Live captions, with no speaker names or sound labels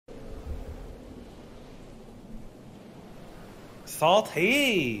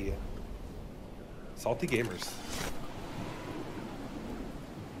Salty gamers.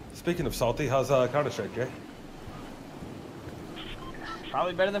 Speaking of salty, how's Counter-Strike, Jay?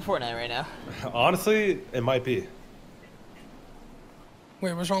 Probably better than Fortnite right now. Honestly, it might be.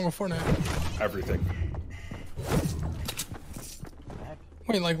 Wait, what's wrong with Fortnite? Everything.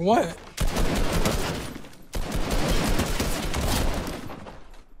 Wait, like what?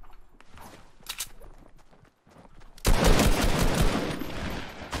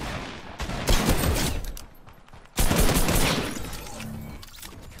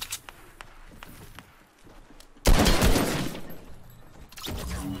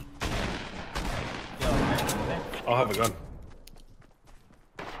 I'll have a gun.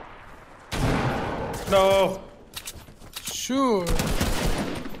 No. Sure.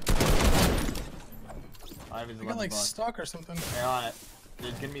 I got like stuck or something. They're on it.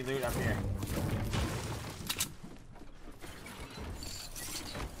 There's gonna be loot up here.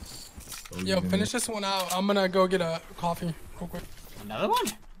 Yo, finish this one out. I'm gonna go get a coffee real quick. Another one?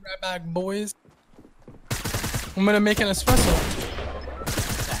 Right back, boys. I'm gonna make an espresso. What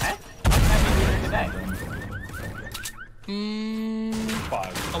the heck? How many did you do today?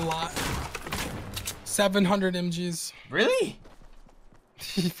 Five. A lot. 700 mgs. Really?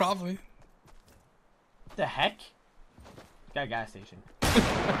 Probably. What the heck? Got a gas station.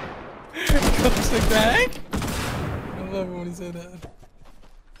 Looks like the heck? I love it when he said that.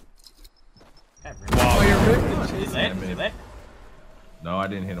 Wow. Oh, you're ripped. You lit? No, I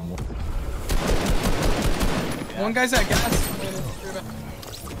didn't hit him. One guy's at gas.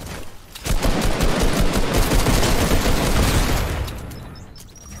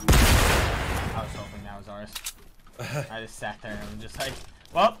 I was hoping that was ours. I just sat there and was just like,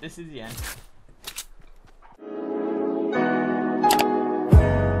 well, this is the end.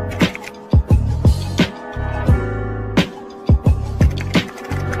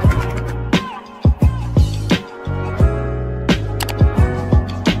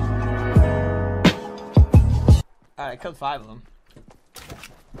 Alright, I killed 5 of them.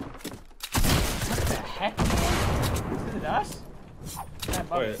 What the heck? Is it us?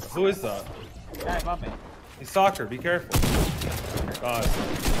 Wait, who is that? Guy above me. He's soccer, be careful.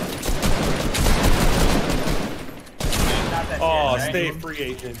 Oh, stay free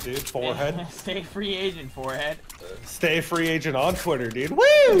agent, dude. Forehead. Stay free agent, forehead. Stay free agent on Twitter, dude.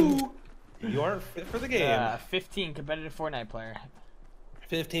 Woo! You aren't fit for the game. 15 competitive Fortnite player.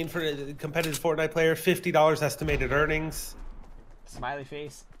 15 for a competitive Fortnite player. $50 estimated earnings. Smiley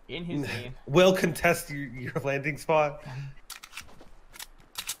face in his name. Will contest your landing spot.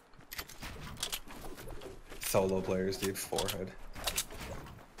 Solo players, dude. Forehead.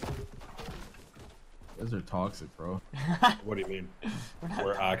 Those are toxic, bro. What do you mean?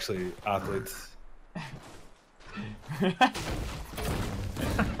 We're actually athletes.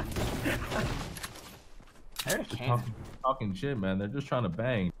 They're Talking shit, man. They're just trying to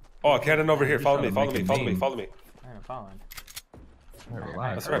bang. Oh, cannon over here. Follow me. Follow me. Follow me. Follow me. I'm following.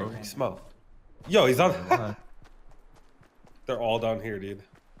 Relax, That's right. Smell. Yo, he's on. They're all down here, dude.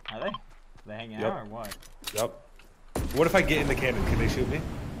 Are they? Are they hanging out or what? Yep. What if I get in the cannon? Can they shoot me?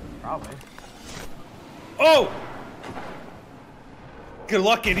 Probably. Oh! Good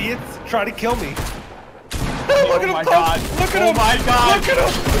luck, idiots. Try to kill me. Look at him, God. Look at him. Oh my God. Look at him.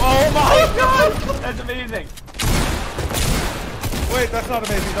 Oh my God. That's amazing. Wait, that's not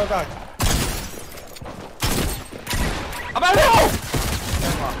amazing. Don't die. I'm out of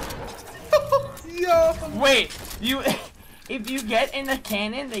Yo. Wait, if you get in the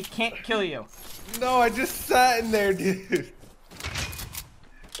cannon, they can't kill you. No, I just sat in there, dude.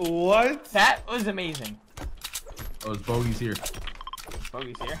 What? That was amazing. Oh, it's bogeys here.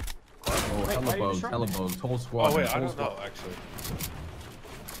 Bogey's here. Oh, Wait, hella bogeys, hella bogeys. Whole squad. Oh wait, I whole don't squad. know actually.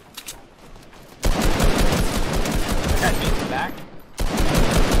 That means back.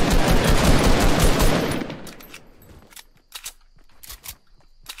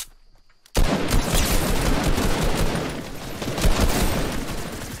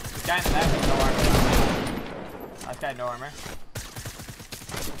 Guy in the back has no armor. That guy no armor.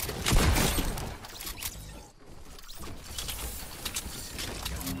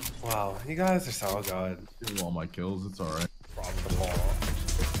 Wow, you guys are so good. Getting all my kills. It's alright.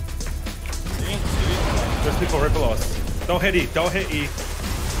 There's people right below us. Don't hit E. Don't hit E.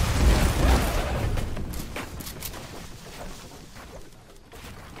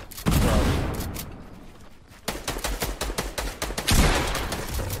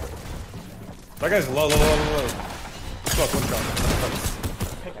 That guy's low. Look, one shot.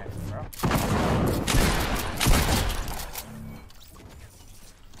 Pickaxe, bro.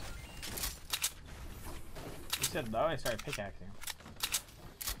 said low, I started pickaxing.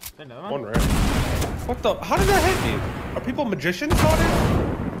 Is there another one? One right. What the? How did that hit me? Are people magicians on it?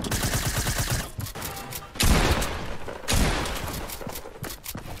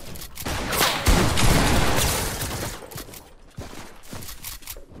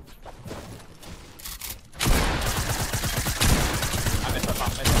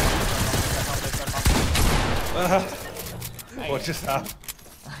 What just happened?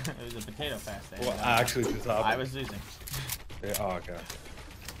 It was a potato fast there. What actually just happened? I was losing. Yeah, oh, okay.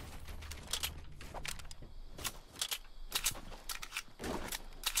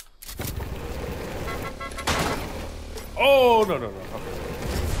 Oh, no. Okay.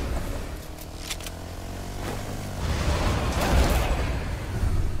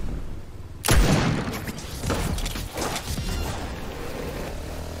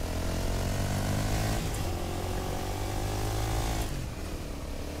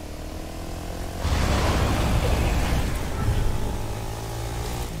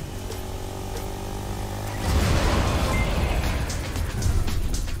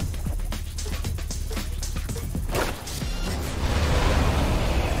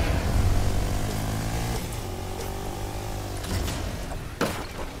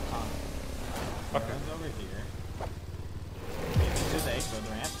 Okay. One's over here. Do they go the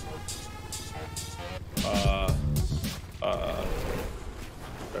ramp?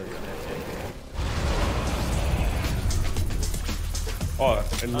 There you go. That's it. Oh,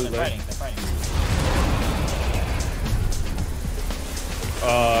 and Oh, loot they're there. fighting. They're fighting.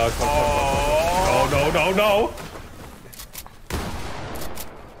 Come. Oh, no.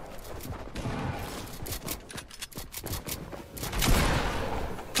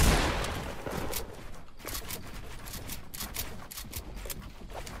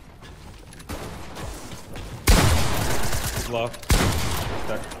 He's low.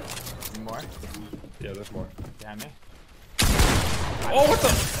 Deck. Any more? Yeah, there's more. Behind me? Oh, what the?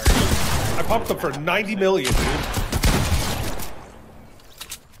 I popped them for 90 million, dude.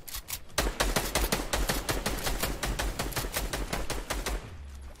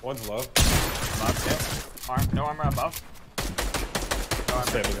 One's low. Above, okay. No armor above. No armor.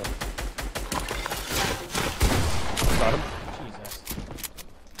 Standing up. Got him. Jesus.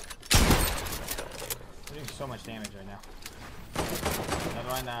 We're doing so much damage right now. Another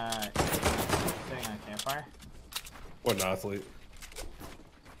one, sitting on a campfire. What an athlete.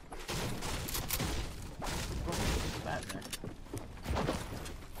 What's that there?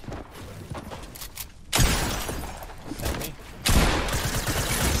 70.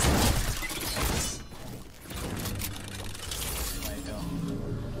 There you go.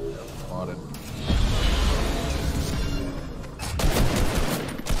 Spotted.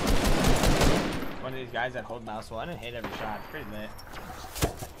 One of these guys that hold mouse one and hit every shot. Pretty lit.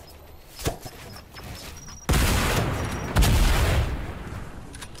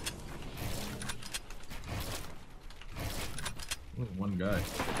 One guy.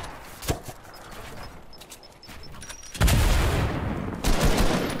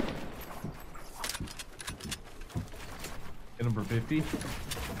 Hit him for 50.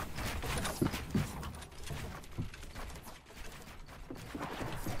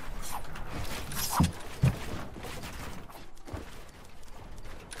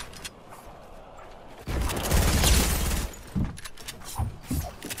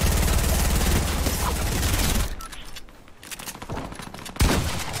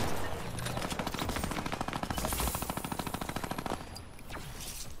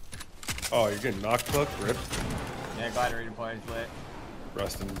 Oh, you're getting knocked, Book? Rip. Yeah, glad redeploy is lit.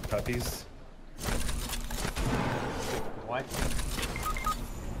 Rust and peppies. What?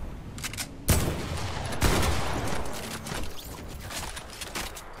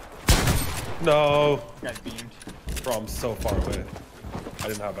 No. You guys beamed. Bro, I'm so far away. I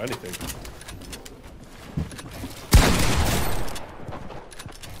didn't have anything.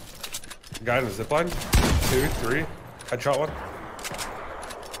 Guy in the zipline. 2, 3. Headshot one.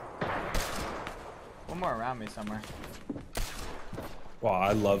 One more around me somewhere. Wow,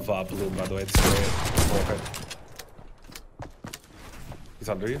 I love Bloom, by the way. It's great. Okay. He's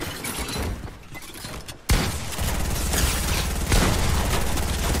under you.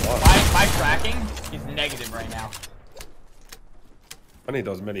 My tracking is negative right now. I need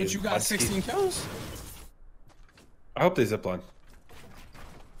those minis. But you got 16 kills? I hope they zipline. I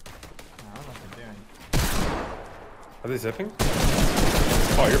don't know what they're doing. Are they zipping?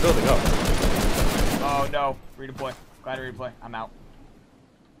 Oh, you're building up. Oh no. Redeploy. Glad to redeploy. I'm out.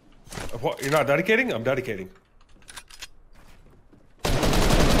 What? You're not dedicating? I'm dedicating.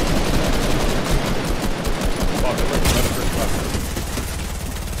 Oh,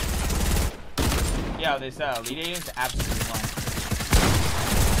 Yo, this lead agent's absolutely fun.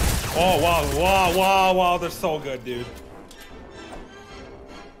 Oh wow, they're so good, dude.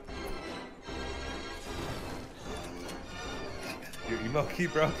 Your emo key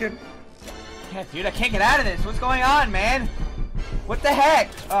broken? Yeah, dude, I can't get out of this. What's going on, man? What the heck?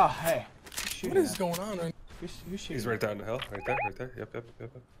 Oh, hey. What is going on right Who's shooting? He's right down the hill. Right there. Yep.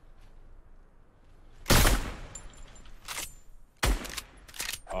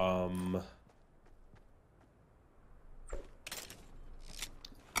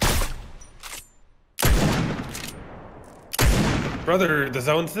 Brother, the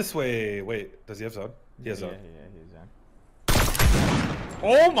zone's this way. Wait, does he have zone? He has zone. Yeah, he has zone.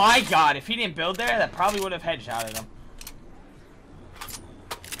 Oh my god, if he didn't build there, that probably would have headshotted him.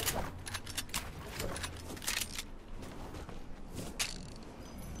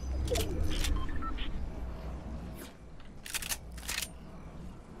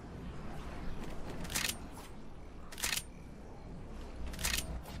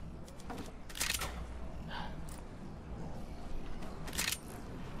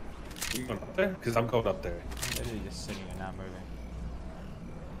 You going up there? Because I'm going up there. I'm literally just sitting and not moving.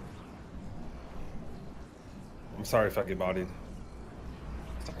 I'm sorry if I get bodied.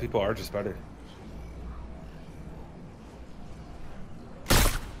 Some people are just better.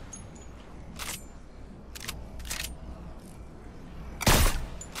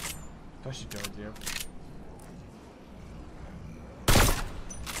 Push it towards you.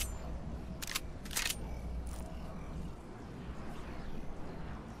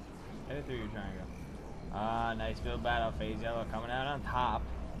 Headed through your triangle. Ah, nice build battle. Phase yellow coming out on top.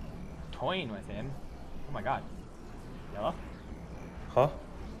 Toying with him. Oh my god. Yellow? Huh?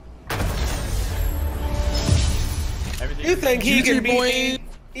 Everything. You think he can beat boy. me?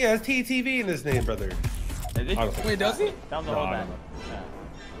 He has TTV in his name, brother. Did he? I don't think Wait, does he? Tell him to No, hold I back. don't Yeah.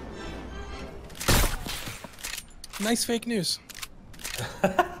 Nice fake news.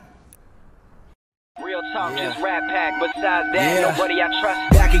 Real talk, just rap pack. Besides that, nobody I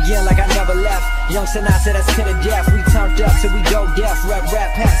trust. Back again like I never left. Young Sinatra, that's to the death. We turned up till we go deaf. Rap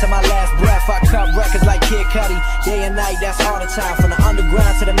pack to my last breath. I cut records like Kid Cudi. Day and night, that's all the time. From the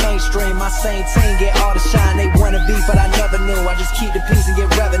underground to the mainstream, my same team get all the shine. They wanna be